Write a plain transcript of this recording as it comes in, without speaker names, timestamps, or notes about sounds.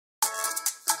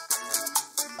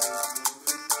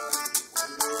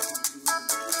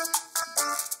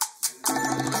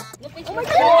Oh my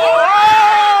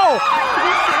God!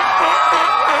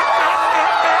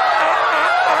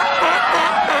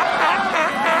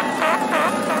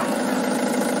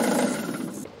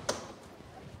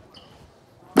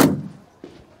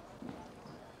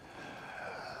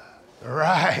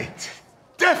 Right.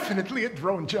 Definitely a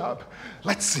drone job.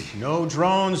 Let's see. No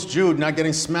drones, Jude. Not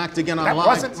getting smacked again online. That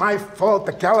wasn't my fault.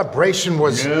 The calibration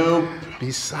was... Nope.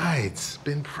 Besides,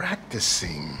 been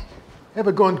practicing.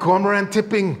 Ever gone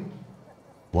cormorant-tipping?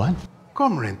 What?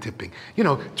 Cormorant-tipping. You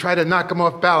know, try to knock them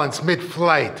off balance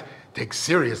mid-flight. Take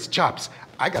serious chops.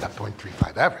 I got a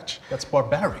 .35 average. That's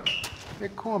barbaric. They're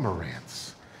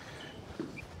cormorants.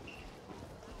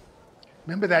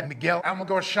 Remember that Miguel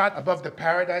Almaguer shot above the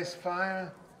Paradise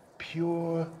Fire?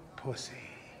 Pure pussy.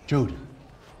 Jude,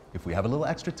 if we have a little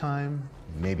extra time,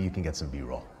 maybe you can get some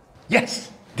B-roll.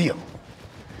 Yes, deal.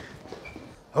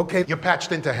 Okay, you're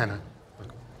patched into Hannah.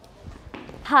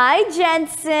 Hi,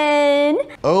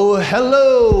 Jensen. Oh,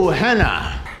 hello,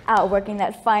 Hannah. Out working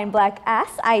that fine black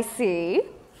ass, I see.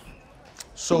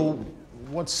 So,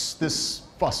 what's this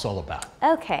fuss all about?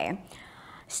 Okay.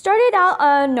 Started out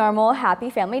a normal, happy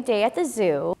family day at the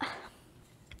zoo.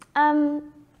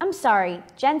 I'm sorry,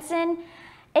 Jensen.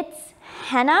 It's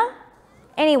Hannah.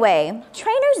 Anyway,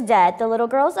 trainer's dead, the little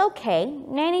girl's okay.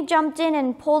 Nanny jumped in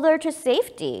and pulled her to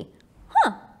safety.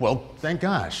 Huh. Well, thank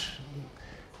gosh.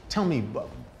 Tell me,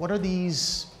 what are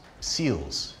these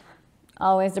seals?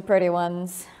 Always the pretty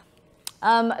ones.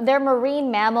 They're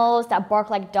marine mammals that bark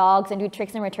like dogs and do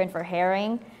tricks in return for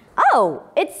herring. Oh,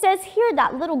 it says here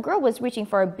that little girl was reaching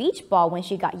for a beach ball when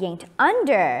she got yanked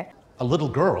under. A little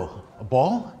girl? A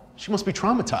ball? She must be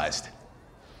traumatized.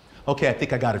 Okay, I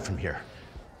think I got it from here.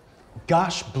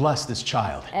 Gosh bless this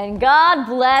child. And God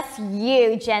bless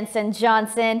you, Jensen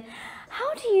Johnson.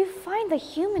 How do you find the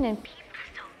human in people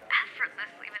so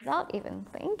effortlessly without even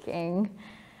thinking?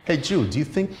 Hey, Jude, do you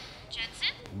think...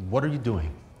 Jensen? What are you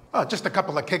doing? Oh, just a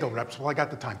couple of Kegel reps while I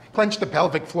got the time. Clench the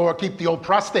pelvic floor, keep the old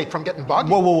prostate from getting boggy.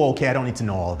 Whoa, okay, I don't need to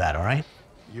know all of that, all right?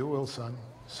 You will, son.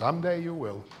 Someday you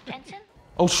will. Jensen?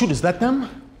 Oh, shoot, is that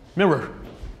them? Mirror.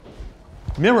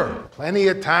 Mirror. Plenty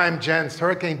of time, gents.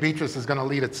 Hurricane Beatrice is gonna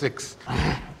lead at 6.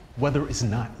 Weather is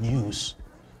not news.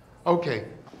 Okay.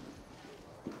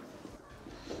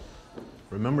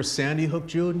 Remember Sandy Hook,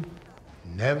 Jude?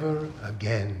 Never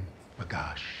again,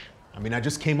 Bagash. I mean, I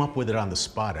just came up with it on the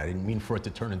spot. I didn't mean for it to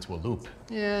turn into a loop.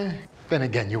 Yeah, then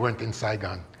again, you weren't in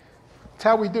Saigon. It's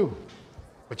how we do.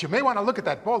 But you may want to look at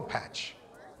that bald patch.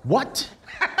 What?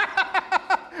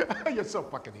 You're so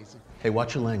fucking easy. Hey,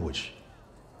 watch your language.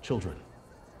 Children.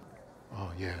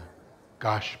 Oh, yeah.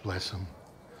 Gosh bless him.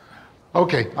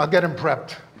 Okay, I'll get him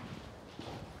prepped.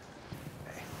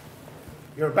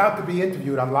 You're about to be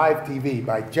interviewed on live TV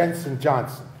by Jensen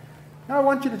Johnson. Now, I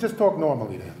want you to just talk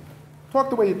normally to him. Talk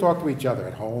the way you talk to each other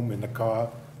at home, in the car.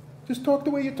 Just talk the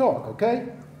way you talk, okay?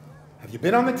 Have you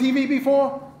been on the TV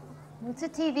before? What's a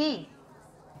TV?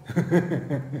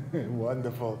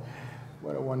 Wonderful.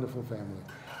 What a wonderful family.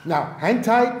 Now, hang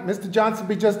tight. Mr. Johnson,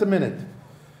 be just a minute.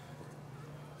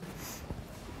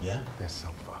 Yeah? They're so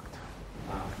fucked.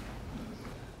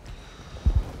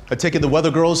 I take it the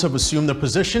weather girls have assumed their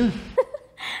position?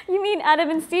 You mean Adam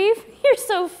and Steve? You're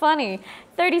so funny.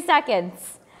 30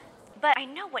 seconds. But I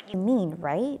know what you mean,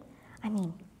 right? I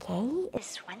mean, gay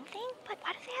is one thing, but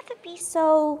why do they have to be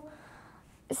so...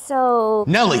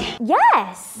 Nellie!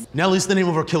 Yes! Nellie's the name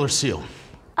of our killer seal.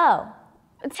 Oh,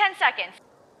 10 seconds.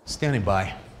 Standing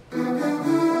by.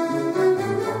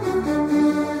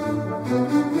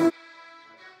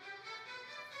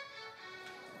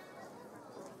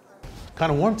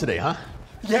 Kind of warm today, huh?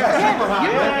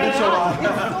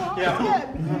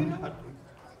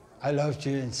 I loved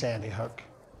you in Sandy Hook.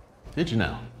 Did you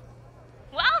now?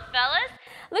 Well, fellas,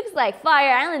 looks like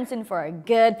Fire Island's in for a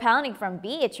good pounding from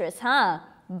Beatrice, huh?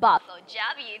 Buffalo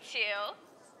job, you two.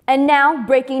 And now,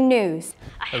 breaking news.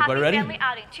 A happy ready? family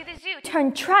outing to the zoo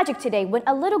turned tragic today when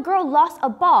a little girl lost a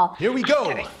ball. Here we go.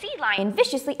 After a sea lion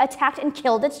viciously attacked and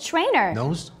killed its trainer.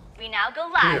 Nose? We now go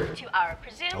live to our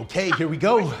presumed Okay, here we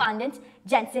go. correspondent,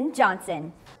 Jensen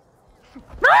Johnson.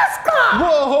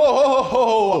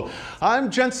 Whoa!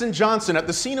 I'm Jensen Johnson at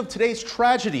the scene of today's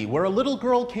tragedy where a little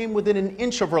girl came within an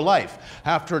inch of her life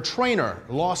after a trainer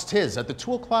lost his at the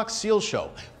 2 o'clock SEAL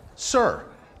show. Sir,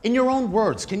 in your own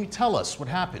words, can you tell us what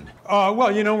happened?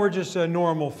 Well, you know, we're just a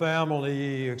normal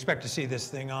family. You expect to see this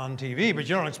thing on TV, but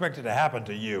you don't expect it to happen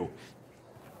to you.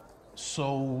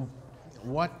 So,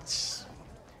 what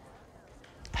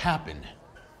happened?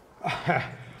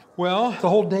 Well, the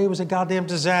whole day was a goddamn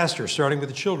disaster, starting with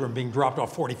the children being dropped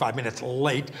off 45 minutes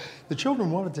late. The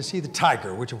children wanted to see the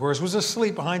tiger, which of course was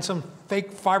asleep behind some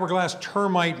fake fiberglass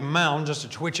termite mound, just a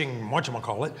twitching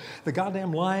whatchamacallit. The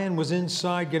goddamn lion was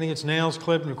inside getting its nails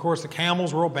clipped, and of course the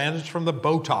camels were all bandaged from the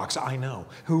Botox. I know,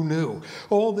 who knew?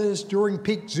 All this during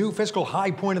peak zoo fiscal high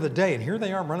point of the day, and here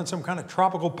they are running some kind of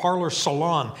tropical parlor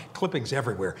salon. Clippings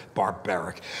everywhere,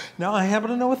 barbaric. Now I happen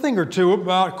to know a thing or two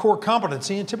about core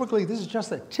competency, and typically this is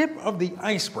just the tip of the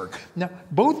iceberg. Now,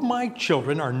 both my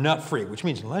children are nut-free, which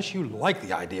means unless you like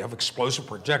the idea of explosive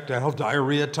projectile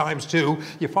diarrhea ×2,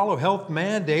 you follow health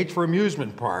mandates for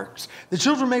amusement parks. The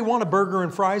children may want a burger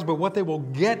and fries, but what they will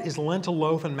get is lentil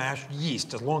loaf and mashed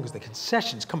yeast. As long as the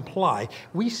concessions comply,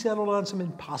 we settled on some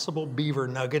Impossible Beaver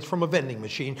nuggets from a vending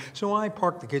machine, so I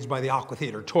parked the kids by the Aqua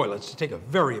Theater toilets to take a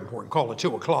very important call at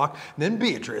 2 o'clock. Then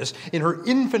Beatrice, in her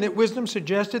infinite wisdom,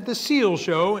 suggested the seal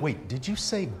show. Wait, did you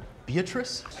say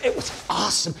Beatrice? It was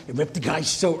awesome. It ripped the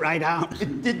guy's throat right out.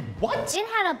 It did what? It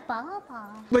had a ball.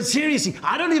 But seriously,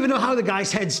 I don't even know how the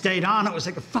guy's head stayed on. It was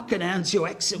like a fucking angio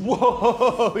exit.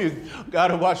 Whoa, you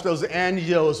gotta watch those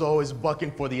angios always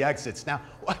bucking for the exits. Now,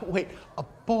 wait, a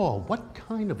ball, what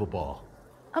kind of a ball?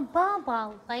 A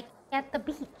ball, like at the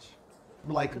beach.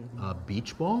 Like a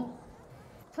beach ball?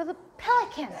 For the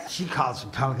pelicans. She calls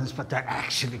them pelicans, but they're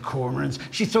actually cormorants.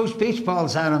 She throws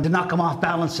baseballs at them to knock them off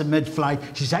balance in mid-flight.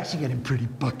 She's actually getting pretty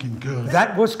fucking good.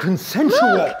 That was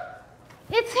consensual. Look!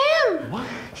 It's him! What?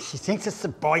 She thinks it's the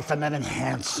boy from that in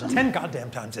Hansen. 10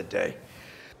 goddamn times a day.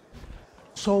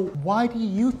 So why do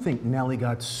you think Nellie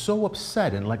got so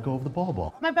upset and let go of the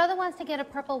ball? My brother wants to get a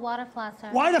purple water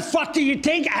flosser. Why the fuck do you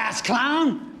think, ass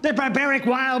clown? They're barbaric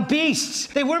wild beasts.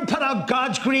 They weren't put on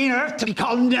God's green earth to be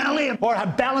called Nellie or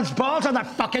have balanced balls on their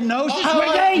fucking noses,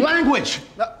 were they? Language!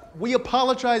 We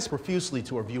apologize profusely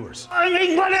to our viewers. I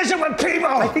mean, what is it with people?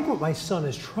 I think what my son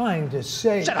is trying to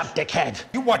say... Shut up, dickhead.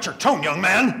 You watch your tone, young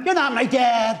man. You're not my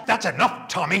dad. That's enough,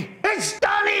 Tommy. It's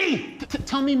Donnie!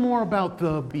 Tell me more about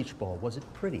the beach ball. Was it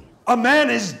pretty? A man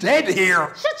is dead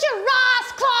here. Shut your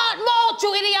ass, Claude Malt,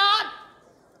 you idiot!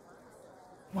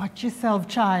 Watch yourself,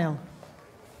 child.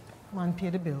 Man, pay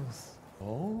the bills.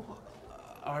 Oh?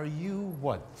 Are you,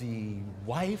 what, the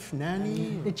wife,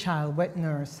 nanny? The child wet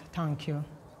nurse, thank you.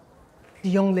 The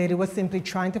young lady was simply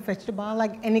trying to fetch the ball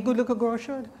like any good little girl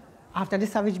should. After the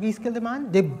savage beast killed the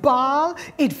man, the ball,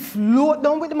 it floated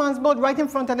down with the man's blood right in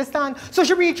front of the stand. So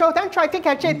she reached out and tried to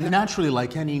catch it. Naturally,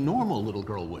 like any normal little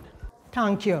girl would.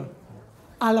 Thank you.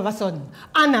 All of a sudden,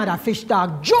 another fish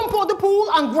dog jumped out the pool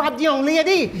and grabbed the young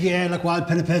lady. Yeah, like wild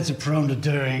pinnipeds are prone to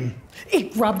doing.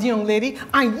 It grabbed the young lady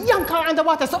and yanked her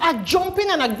underwater. So I jump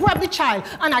in and I grab the child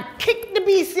and I kick the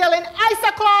beast yelling,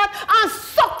 Isa Claude, and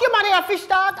suck your money a fish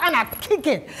dog, and I kick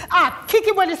it. I kick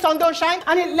it where the sun don't shine,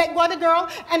 and it let go of the girl,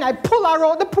 and I pull her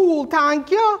out the pool,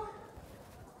 thank you.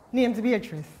 Name's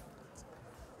Beatrice.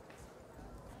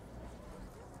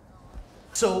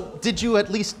 So, did you at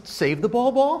least save the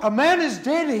ball? A man is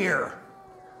dead here.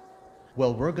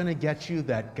 Well, we're gonna get you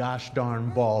that gosh darn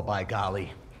ball, by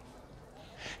golly.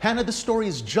 Hannah, the story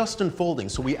is just unfolding,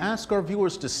 so we ask our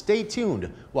viewers to stay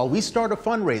tuned while we start a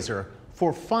fundraiser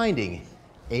for finding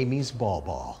Amy's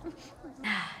ball.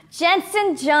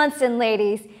 Jensen Johnson,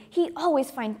 ladies. He always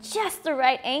finds just the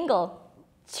right angle.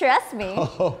 Trust me.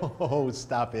 Oh,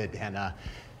 stop it, Hannah.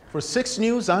 For 6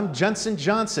 News, I'm Jensen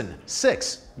Johnson.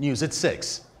 6 News at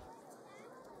 6.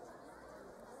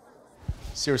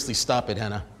 Seriously, stop it,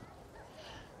 Hannah.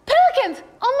 Pelicans!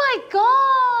 Oh my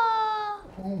god!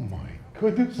 Oh my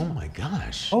goodness. Oh my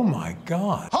gosh. Oh my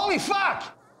God. Holy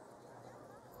fuck!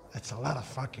 That's a lot of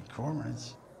fucking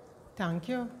cormorants. Thank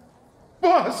you.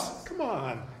 Boss, come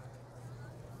on.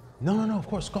 No, of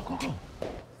course. Go.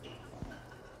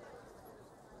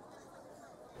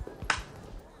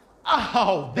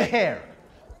 Oh, the hair.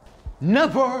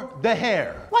 Never the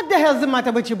hair. What the hell's the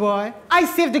matter with you, boy? I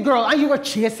saved the girl and you were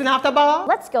chasing after ball?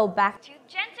 Let's go back to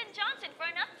Jensen Johnson for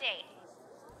an update.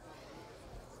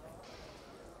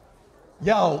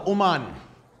 Yo, Oman,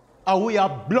 are we a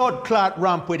blood clot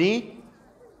rampity?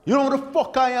 You know who the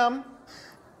fuck I am?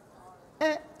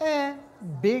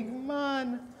 Big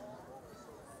man.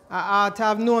 I ought to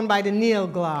have known by the nail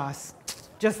glass.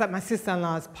 Just like my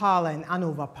sister-in-law's parlor in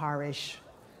Hanover Parish.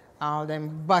 All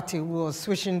them butty wolves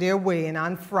swishing their way in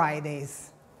on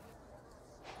Fridays.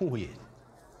 Weird.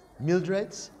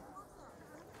 Mildred's?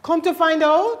 Come to find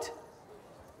out,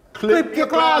 clip your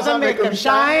claws and make them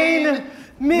shine.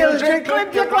 Mildred,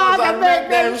 clip your claws and make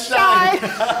them shine.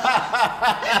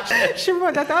 She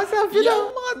wrote that herself, you know.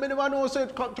 Yeah, man, me never know, say,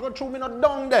 throw me not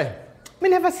down there. Me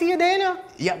never see you there, no?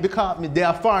 Yeah, because me they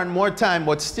are foreign more time,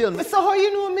 but still. So how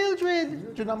you know Mildred?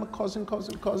 Mildred, I'm a cousin.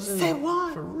 Say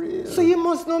what? For real. So you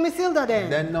must know Miss Hilda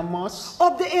then? Then no must.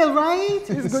 Up the hill, right?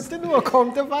 It's good to know.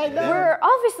 Come to find out. We're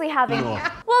obviously having.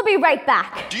 We'll be right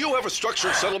back. Do you have a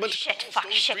structured settlement? Shit, Stone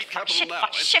fuck, shit, Street fuck, capital shit, now, fuck,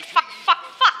 and- shit, fuck.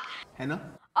 Hannah?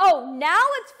 Oh, now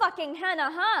it's fucking Hannah,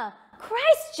 huh?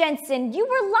 Christ, Jensen, you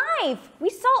were live.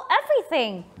 We saw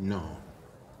everything. No.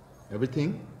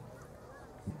 Everything?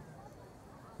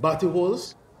 Body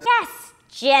holes? Yes,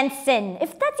 Jensen.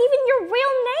 If that's even your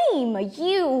real name,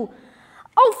 you.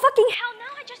 Oh, fucking hell,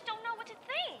 now I just don't know what to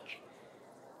think.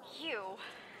 You,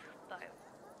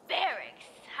 barbaric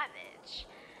savage.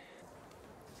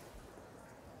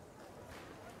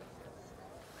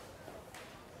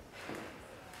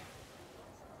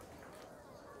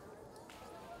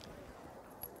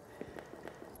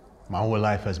 My whole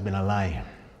life has been a lie.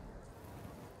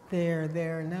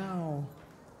 There now.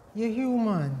 You're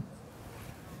human.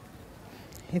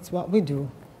 It's what we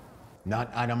do. Not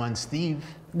Adam and Steve.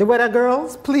 The weather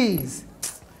girls, please.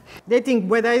 They think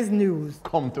weather is news.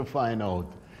 Come to find out.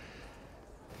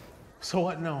 So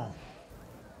what now?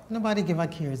 Nobody give a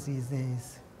care these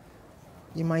days.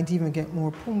 You might even get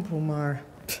more pum pum or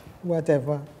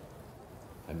whatever.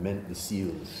 I meant the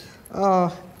seals.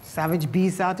 Oh, savage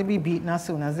beasts are to be beaten as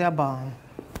soon as they're born.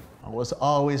 I was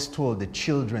always told the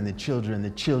children,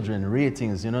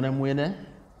 ratings, you know them way there?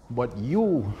 But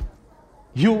you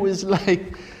is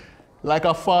like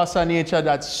a force of nature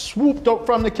that swooped up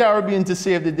from the Caribbean to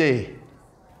save the day.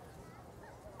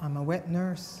 I'm a wet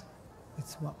nurse.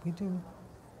 It's what we do.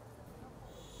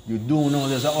 You do know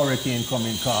there's a hurricane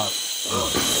coming, Carl.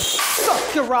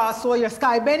 Suck your ass or your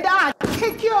sky bender. I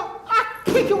kick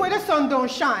you where the sun don't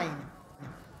shine.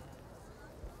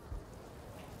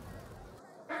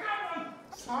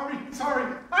 Sorry.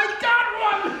 I got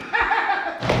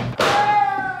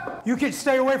one! You can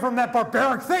stay away from that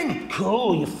barbaric thing.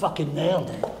 Cool, you fucking nailed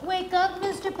it. Wake up,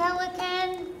 Mr.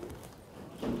 Pelican.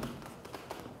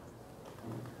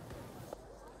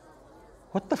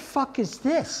 What the fuck is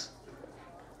this?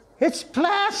 It's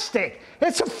plastic.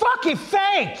 It's a fucking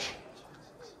fake.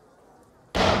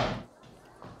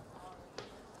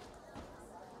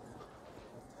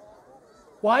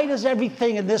 Why does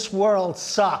everything in this world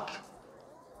suck?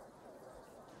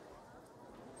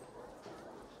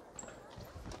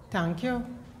 Thank you.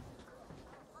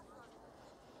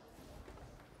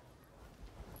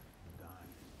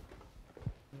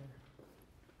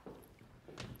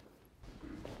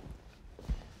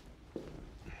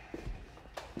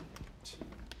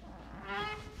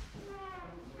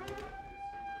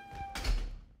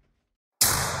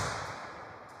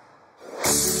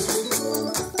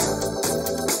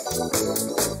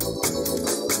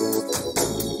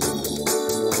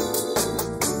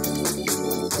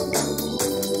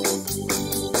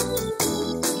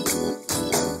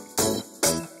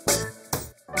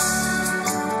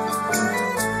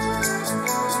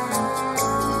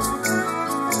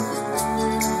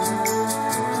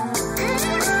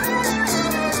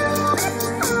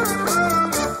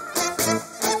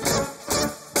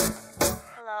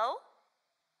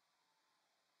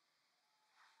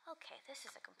 Okay, this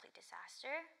is a complete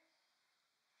disaster.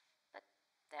 But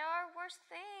there are worse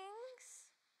things.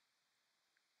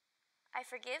 I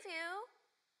forgive you.